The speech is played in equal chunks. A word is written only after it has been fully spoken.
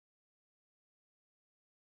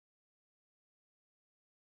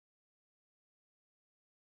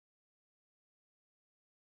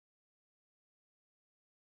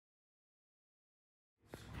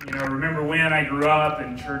Remember when I grew up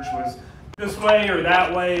and church was this way or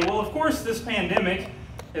that way? Well, of course, this pandemic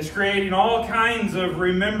is creating all kinds of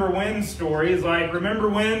remember when stories, like remember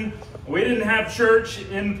when we didn't have church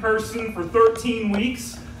in person for 13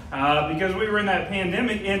 weeks because we were in that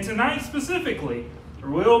pandemic, and tonight specifically,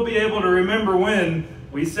 we'll be able to remember when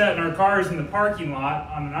we sat in our cars in the parking lot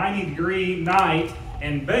on a 90-degree night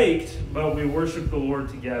and baked, but we worshiped the Lord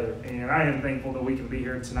together. And I am thankful that we can be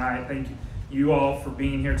here tonight. Thank you all for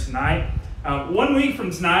being here tonight. 1 week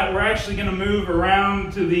from tonight, we're actually going to move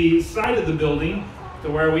around to the side of the building to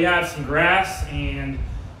where we have some grass, and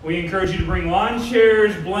we encourage you to bring lawn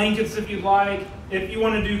chairs, blankets if you'd like. If you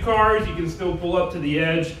want to do cars, you can still pull up to the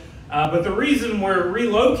edge. But the reason we're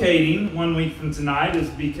relocating 1 week from tonight is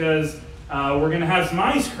because we're going to have some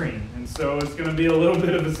ice cream. And so it's going to be a little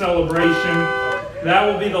bit of a celebration. That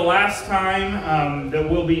will be the last time that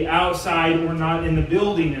we'll be outside or not in the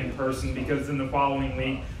building in person, because in the following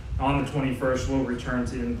week, on the 21st, we'll return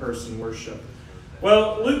to in-person worship.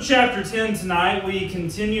 Well, Luke chapter 10 tonight, we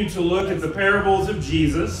continue to look at the parables of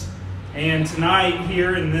Jesus. And tonight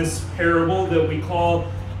here in this parable that we call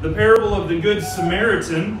the parable of the Good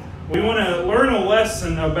Samaritan, we want to learn a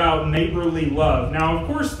lesson about neighborly love. Now, of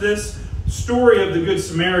course, this story of the Good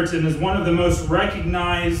Samaritan is one of the most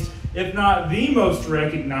recognized, if not the most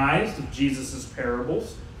recognized, of Jesus'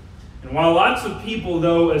 parables. And while lots of people,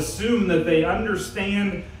 though, assume that they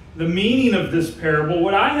understand the meaning of this parable,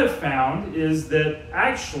 what I have found is that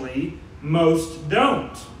actually most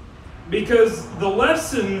don't. Because the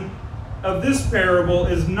lesson of this parable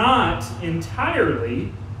is not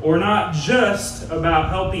entirely or not just about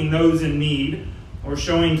helping those in need or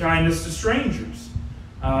showing kindness to strangers.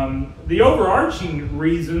 The overarching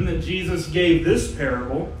reason that Jesus gave this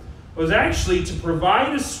parable was actually to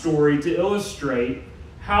provide a story to illustrate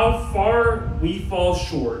how far we fall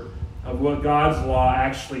short of what God's law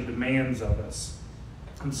actually demands of us.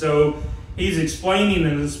 And so he's explaining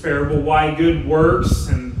in this parable why good works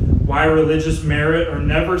and why religious merit are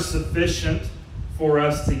never sufficient for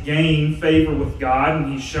us to gain favor with God,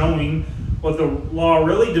 and he's showing what the law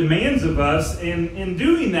really demands of us, and in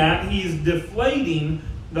doing that, he's deflating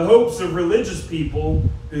the hopes of religious people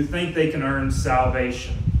who think they can earn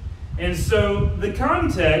salvation. And so the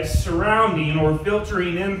context surrounding or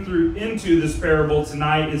filtering into this parable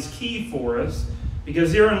tonight is key for us,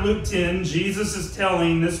 because here in Luke 10, Jesus is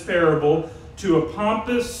telling this parable to a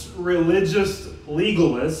pompous religious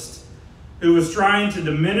legalist who was trying to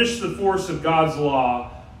diminish the force of God's law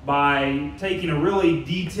by taking a really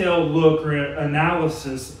detailed look or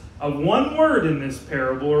analysis of one word in this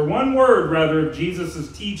parable, or one word rather of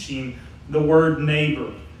Jesus' teaching, the word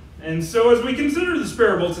neighbor. And so as we consider this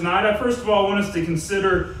parable tonight, I first of all want us to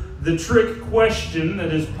consider the trick question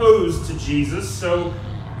that is posed to Jesus. So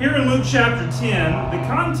here in Luke chapter 10, the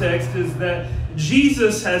context is that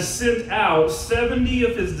Jesus has sent out 70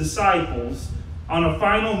 of his disciples on a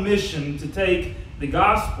final mission to take the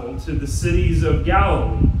gospel to the cities of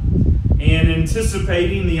Galilee. And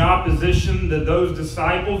anticipating the opposition that those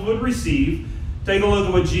disciples would receive, take a look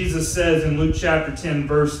at what Jesus says in Luke chapter 10,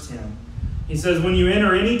 verse 10. He says, "When you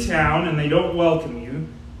enter any town and they don't welcome you,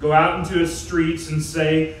 go out into its streets and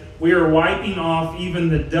say, 'We are wiping off even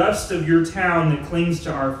the dust of your town that clings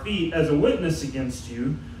to our feet as a witness against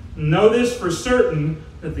you. Know this for certain,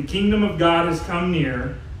 that the kingdom of God has come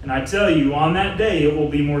near. And I tell you, on that day it will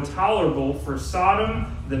be more tolerable for Sodom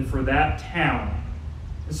than for that town.'"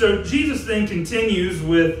 And so Jesus then continues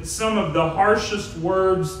with some of the harshest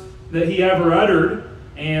words that he ever uttered.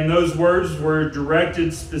 And those words were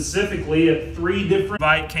directed specifically at three different...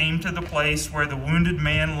 Levite came to the place where the wounded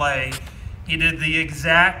man lay. He did the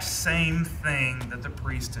exact same thing that the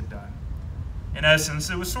priest had done. In essence,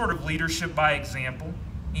 it was sort of leadership by example.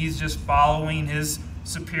 He's just following his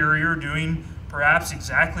superior, doing perhaps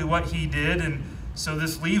exactly what he did. And so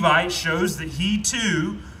this Levite shows that he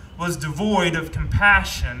too was devoid of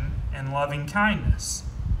compassion and loving kindness.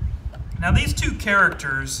 Now, these two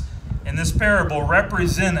characters in this parable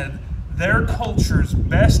represented their culture's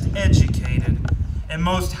best educated and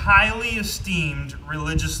most highly esteemed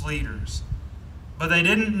religious leaders. But they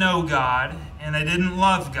didn't know God and they didn't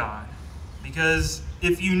love God. Because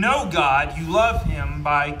if you know God, you love him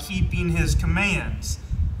by keeping his commands.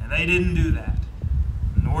 And they didn't do that.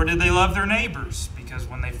 Nor did they love their neighbors, because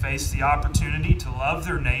when they faced the opportunity to love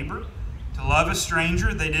their neighbor, to love a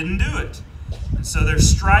stranger, they didn't do it. And so they're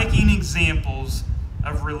striking examples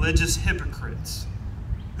of religious hypocrites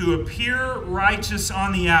who appear righteous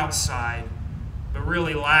on the outside, but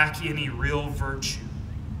really lack any real virtue.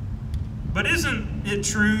 But isn't it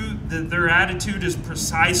true that their attitude is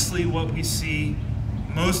precisely what we see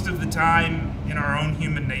most of the time in our own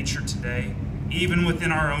human nature today, even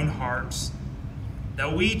within our own hearts,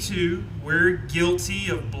 that we too, we're guilty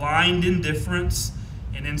of blind indifference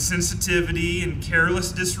and insensitivity and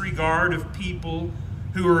careless disregard of people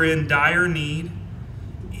who are in dire need.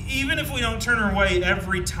 Even if we don't turn our way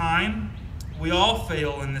every time, we all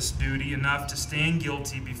fail in this duty enough to stand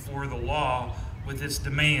guilty before the law with its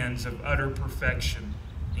demands of utter perfection.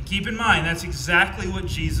 And keep in mind, that's exactly what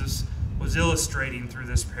Jesus was illustrating through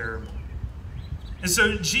this parable. And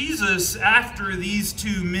so Jesus, after these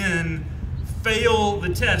two men fail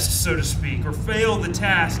the test, so to speak, or fail the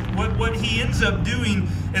task, what he ends up doing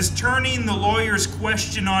is turning the lawyer's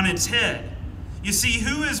question on its head. You see,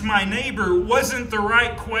 who is my neighbor wasn't the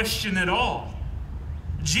right question at all.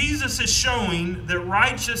 Jesus is showing that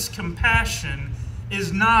righteous compassion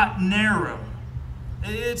is not narrow.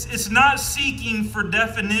 It's not seeking for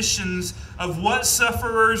definitions of what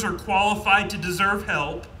sufferers are qualified to deserve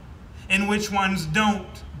help and which ones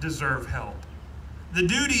don't deserve help. The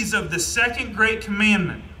duties of the second great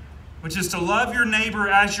commandment, which is to love your neighbor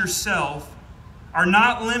as yourself, are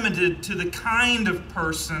not limited to the kind of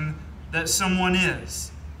person that someone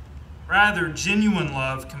is. Rather, genuine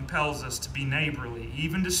love compels us to be neighborly,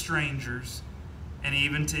 even to strangers and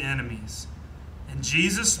even to enemies. And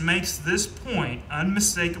Jesus makes this point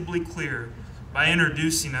unmistakably clear by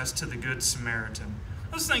introducing us to the Good Samaritan.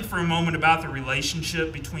 Let's think for a moment about the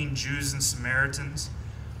relationship between Jews and Samaritans.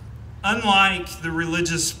 Unlike the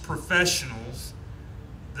religious professionals,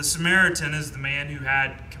 the Samaritan is the man who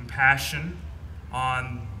had compassion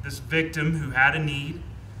on this victim who had a need.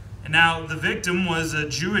 And now the victim was a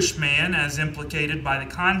Jewish man, as implicated by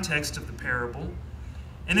the context of the parable.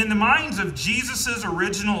 And in the minds of Jesus'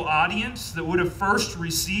 original audience that would have first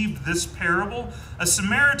received this parable, a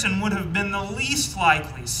Samaritan would have been the least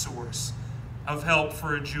likely source of help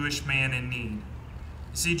for a Jewish man in need. You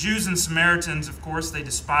see, Jews and Samaritans, of course, they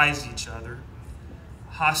despised each other.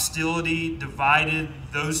 Hostility divided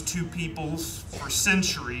those two peoples for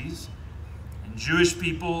centuries, and Jewish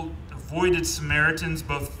people avoided Samaritans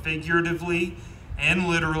both figuratively and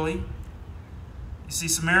literally. You see,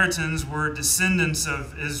 Samaritans were descendants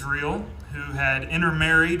of Israel who had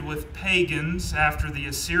intermarried with pagans after the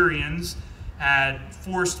Assyrians had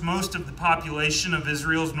forced most of the population of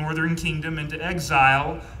Israel's northern kingdom into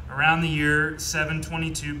exile around the year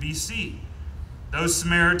 722 BC. Those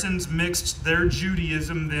Samaritans mixed their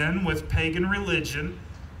Judaism then with pagan religion,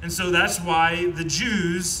 and so that's why the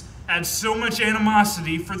Jews had so much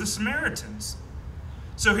animosity for the Samaritans.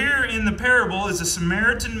 So here in the parable is a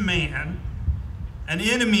Samaritan man, an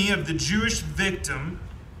enemy of the Jewish victim,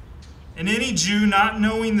 and any Jew not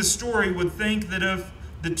knowing the story would think that if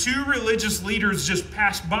the two religious leaders just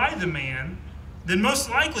passed by the man, then most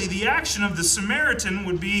likely the action of the Samaritan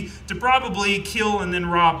would be to probably kill and then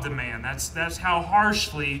rob the man. That's how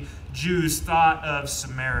harshly Jews thought of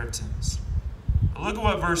Samaritans. But look at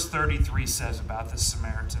what verse 33 says about this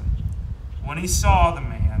Samaritan. When he saw the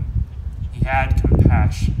man, he had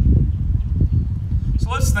compassion. So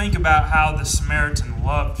let's think about how the Samaritan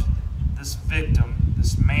loved this victim,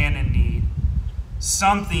 this man in need.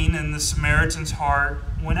 Something in the Samaritan's heart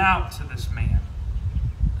went out to this man.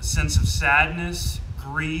 A sense of sadness,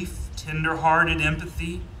 grief, tender-hearted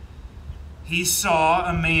empathy. He saw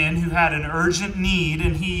a man who had an urgent need,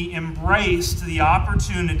 and he embraced the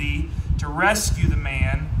opportunity to rescue the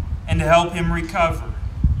man and to help him recover.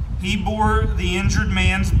 He bore the injured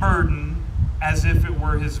man's burden as if it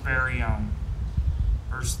were his very own.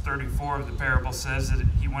 Verse 34 of the parable says that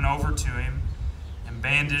he went over to him and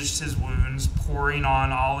bandaged his wounds, pouring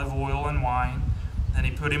on olive oil and wine. Then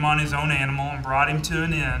he put him on his own animal and brought him to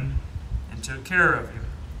an inn and took care of him.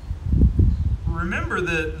 Remember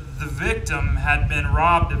that the victim had been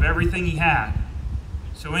robbed of everything he had.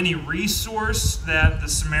 So any resource that the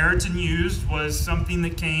Samaritan used was something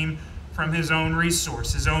that came from his own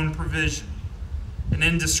resource, his own provision. And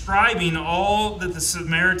in describing all that the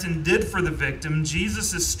Samaritan did for the victim,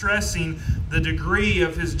 Jesus is stressing the degree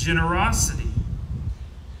of his generosity.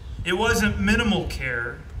 It wasn't minimal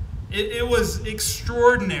care. It was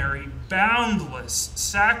extraordinary, boundless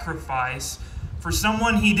sacrifice for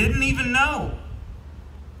someone he didn't even know.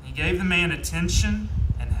 He gave the man attention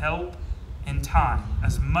and help and time,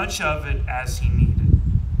 as much of it as he needed.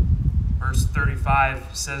 Verse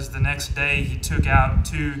 35 says, the next day he took out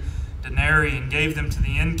 2 denarii and gave them to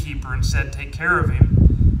the innkeeper and said, take care of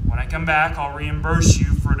him. When I come back, I'll reimburse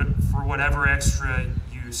you for whatever extra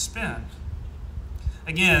you spend.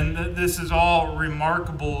 Again, this is all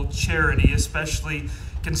remarkable charity, especially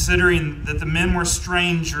considering that the men were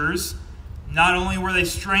strangers. Not only were they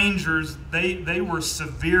strangers, they were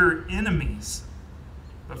severe enemies.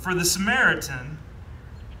 But for the Samaritan,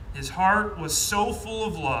 his heart was so full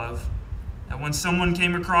of love that when someone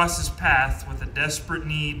came across his path with a desperate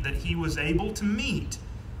need that he was able to meet,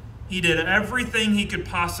 he did everything he could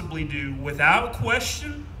possibly do without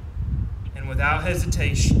question and without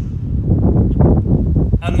hesitation.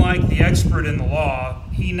 Unlike the expert in the law,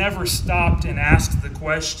 he never stopped and asked the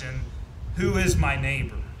question, "Who is my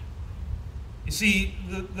neighbor?" You see,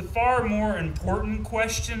 the far more important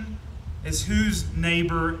question is, whose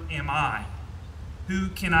neighbor am I? Who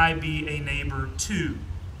can I be a neighbor to?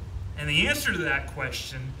 And the answer to that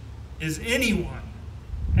question is anyone,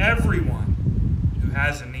 everyone who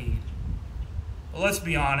has a need. Well, let's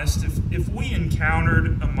be honest, if we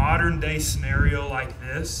encountered a modern day scenario like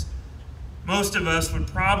this, most of us would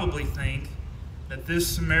probably think that this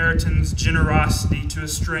Samaritan's generosity to a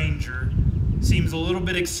stranger seems a little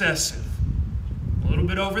bit excessive, a little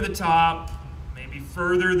bit over the top, maybe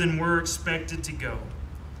further than we're expected to go.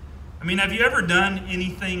 I mean, have you ever done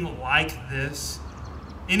anything like this?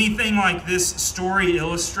 Anything like this story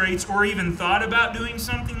illustrates, or even thought about doing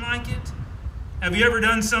something like it? Have you ever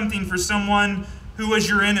done something for someone who was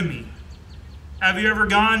your enemy? Have you ever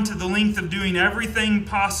gone to the length of doing everything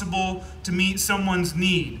possible to meet someone's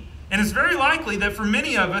need? And it's very likely that for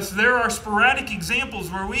many of us, there are sporadic examples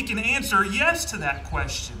where we can answer yes to that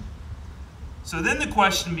question. So then the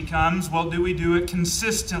question becomes, well, do we do it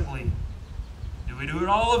consistently? Do we do it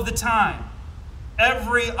all of the time?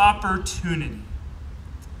 Every opportunity?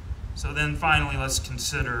 So then finally, let's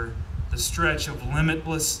consider the stretch of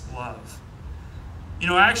limitless love. You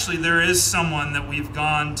know, actually, there is someone that we've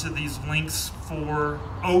gone to these lengths for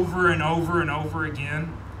over and over and over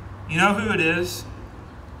again. You know who it is?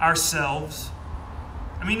 Ourselves.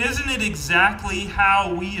 I mean, isn't it exactly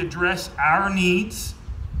how we address our needs?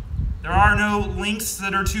 There are no lengths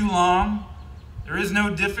that are too long. There is no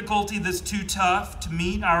difficulty that's too tough to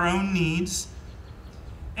meet our own needs.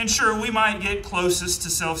 And sure, we might get closest to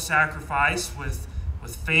self-sacrifice with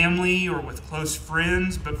family or with close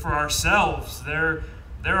friends, but for ourselves, there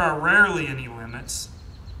are rarely any limits.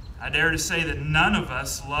 I dare to say that none of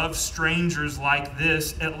us love strangers like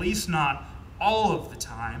this, at least not all of the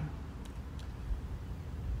time.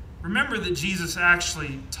 Remember that Jesus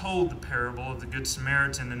actually told the parable of the Good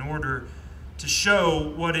Samaritan in order to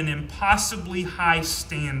show what an impossibly high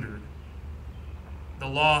standard the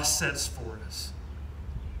law sets for us.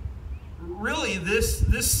 Really,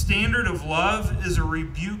 this standard of love is a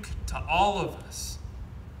rebuke to all of us.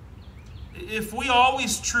 If we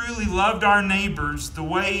always truly loved our neighbors the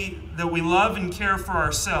way that we love and care for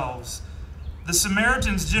ourselves, the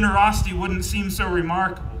Samaritan's generosity wouldn't seem so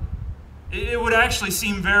remarkable. It would actually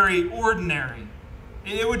seem very ordinary.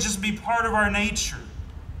 It would just be part of our nature.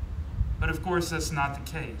 But of course, that's not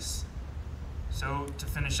the case. So to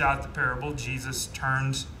finish out the parable, Jesus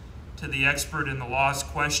turned to the expert in the law's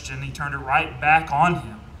question. He turned it right back on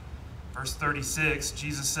him. Verse 36,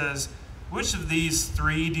 Jesus says, "Which of these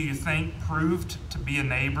three do you think proved to be a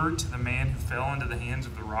neighbor to the man who fell into the hands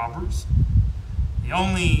of the robbers?" The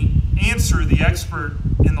only answer the expert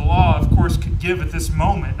in the law, of course, could give at this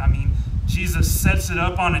moment, I mean, Jesus sets it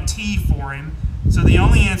up on a tee for him. So the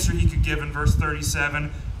only answer he could give in verse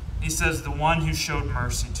 37, he says, "The one who showed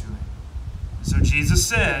mercy to him." So Jesus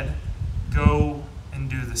said, "Go and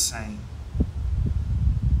do the same."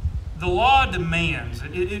 The law demands,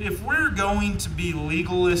 if we're going to be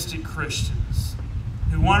legalistic Christians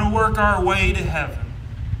who want to work our way to heaven,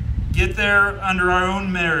 get there under our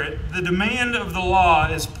own merit, the demand of the law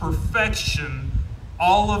is perfection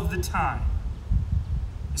all of the time.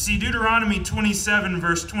 You see, Deuteronomy 27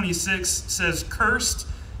 verse 26 says, "Cursed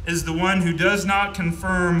is the one who does not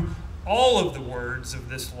confirm all of the words of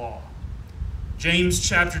this law." James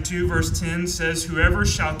chapter 2 verse 10 says, "Whoever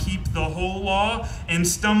shall keep the whole law and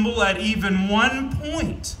stumble at even one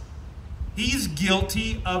point, he's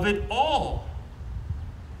guilty of it all."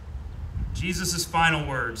 Jesus' final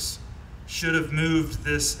words should have moved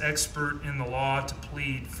this expert in the law to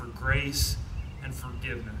plead for grace and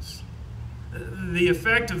forgiveness. The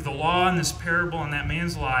effect of the law in this parable in that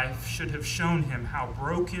man's life should have shown him how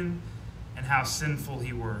broken and how sinful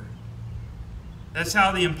he were. That's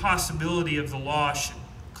how the impossibility of the law should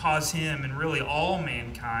cause him and really all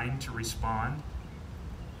mankind to respond.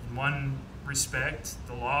 In one respect,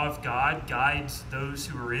 the law of God guides those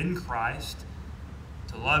who are in Christ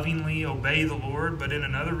to lovingly obey the Lord, but in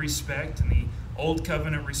another respect, in the Old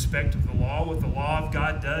Covenant respect of the law, what the law of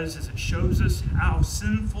God does is it shows us how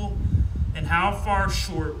sinful and how far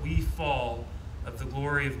short we fall of the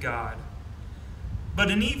glory of God. But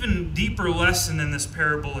an even deeper lesson in this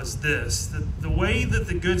parable is this, that the way that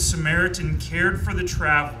the Good Samaritan cared for the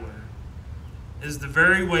traveler is the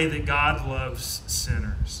very way that God loves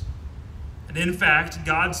sinners. And in fact,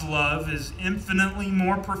 God's love is infinitely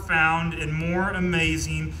more profound and more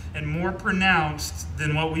amazing and more pronounced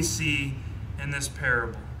than what we see in this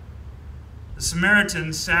parable. The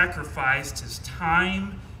Samaritan sacrificed his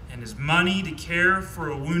time and his money to care for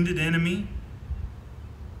a wounded enemy.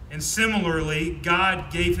 And similarly,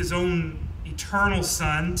 God gave his own eternal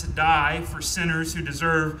Son to die for sinners who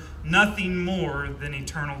deserve nothing more than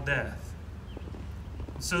eternal death.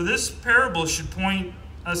 So this parable should point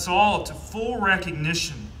us all to full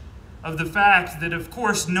recognition of the fact that, of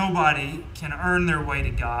course, nobody can earn their way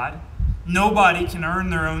to God. Nobody can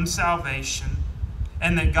earn their own salvation.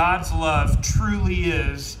 And that God's love truly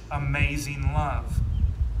is amazing love.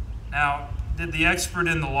 Now, did the expert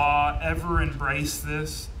in the law ever embrace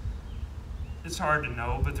this? It's hard to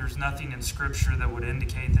know, but there's nothing in Scripture that would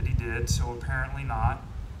indicate that he did, so apparently not.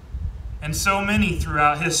 And so many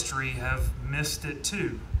throughout history have missed it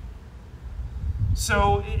too.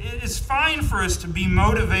 So it's fine for us to be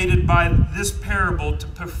motivated by this parable to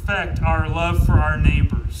perfect our love for our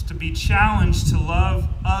neighbors, to be challenged to love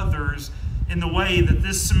others in the way that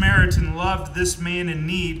this Samaritan loved this man in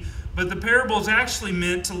need. But the parable is actually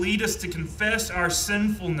meant to lead us to confess our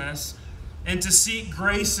sinfulness and to seek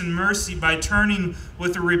grace and mercy by turning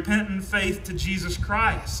with a repentant faith to Jesus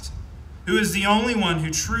Christ, who is the only one who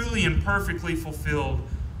truly and perfectly fulfilled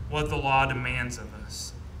what the law demands of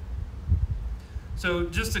us. So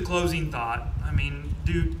just a closing thought. I mean,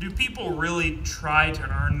 do people really try to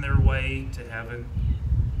earn their way to heaven?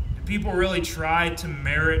 Do people really try to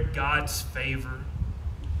merit God's favor,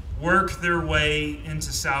 work their way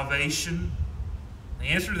into salvation? The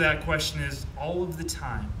answer to that question is all of the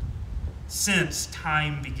time, since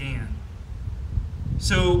time began.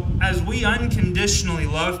 So as we unconditionally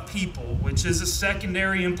love people, which is a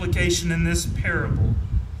secondary implication in this parable,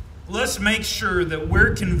 let's make sure that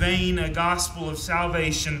we're conveying a gospel of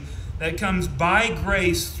salvation that comes by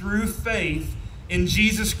grace through faith in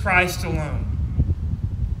Jesus Christ alone.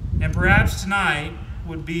 And perhaps tonight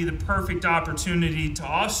would be the perfect opportunity to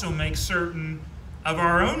also make certain of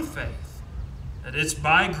our own faith, that it's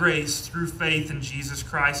by grace through faith in Jesus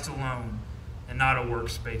Christ alone and not a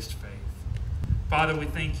works-based faith. Father, we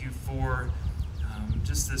thank you for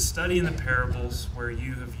just this study in the parables where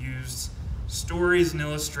you have used stories and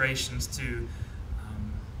illustrations to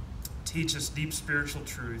teach us deep spiritual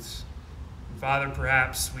truths. And Father,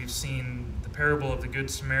 perhaps we've seen the parable of the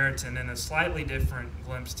Good Samaritan in a slightly different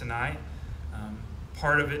glimpse tonight.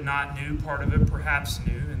 Part of it not new, part of it perhaps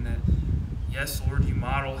new, and that, yes, Lord, you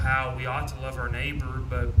model how we ought to love our neighbor,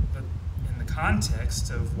 but in the context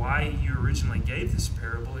of why you originally gave this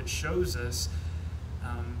parable, it shows us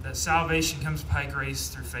that salvation comes by grace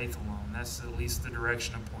through faith alone. That's at least the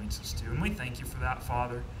direction it points us to. And we thank you for that,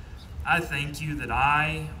 Father. I thank you that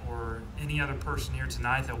I or any other person here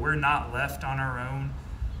tonight, that we're not left on our own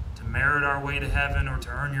to merit our way to heaven or to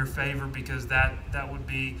earn your favor, because that would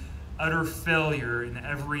be utter failure in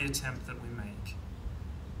every attempt that we make.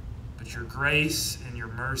 But your grace and your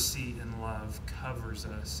mercy and love covers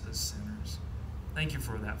us as sinners. Thank you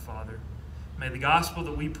for that, Father. May the gospel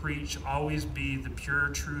that we preach always be the pure,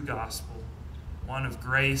 true gospel, one of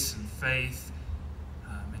grace and faith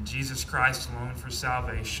in Jesus Christ alone for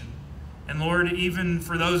salvation. And Lord, even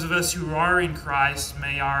for those of us who are in Christ,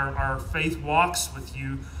 may our faith walks with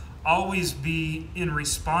you always be in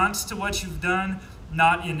response to what you've done,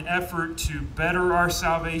 not in effort to better our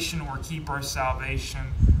salvation or keep our salvation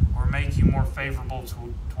or make you more favorable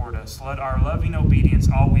toward us. Let our loving obedience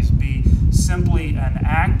always be simply an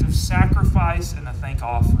act of sacrifice and a thank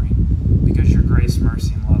offering, because your grace,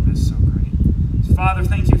 mercy, and love is so great. So Father,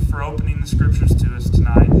 thank you for opening the Scriptures to us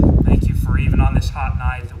tonight. Thank you for even on this hot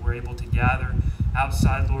night that we're able to gather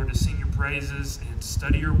outside, Lord, to sing your praises and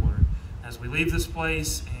study your word. As we leave this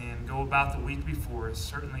place and go about the week before us,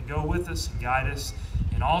 certainly go with us and guide us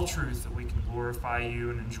in all truth, that we can glorify you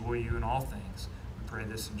and enjoy you in all things. We pray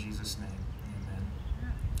this in Jesus' name. Amen.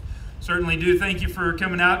 Certainly do thank you for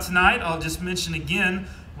coming out tonight. I'll just mention again,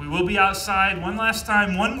 we will be outside one last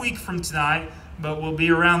time 1 week from tonight, but we'll be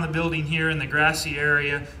around the building here in the grassy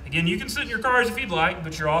area. Again, you can sit in your cars if you'd like,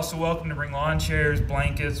 but you're also welcome to bring lawn chairs,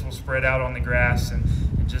 blankets. We'll spread out on the grass and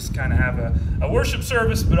just kind of have a worship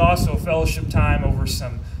service, but also a fellowship time over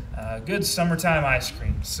some good summertime ice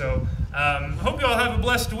cream. So hope you all have a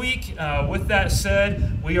blessed week. With that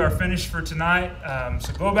said, we are finished for tonight.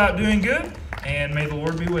 So go about doing good, and may the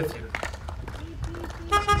Lord be with you.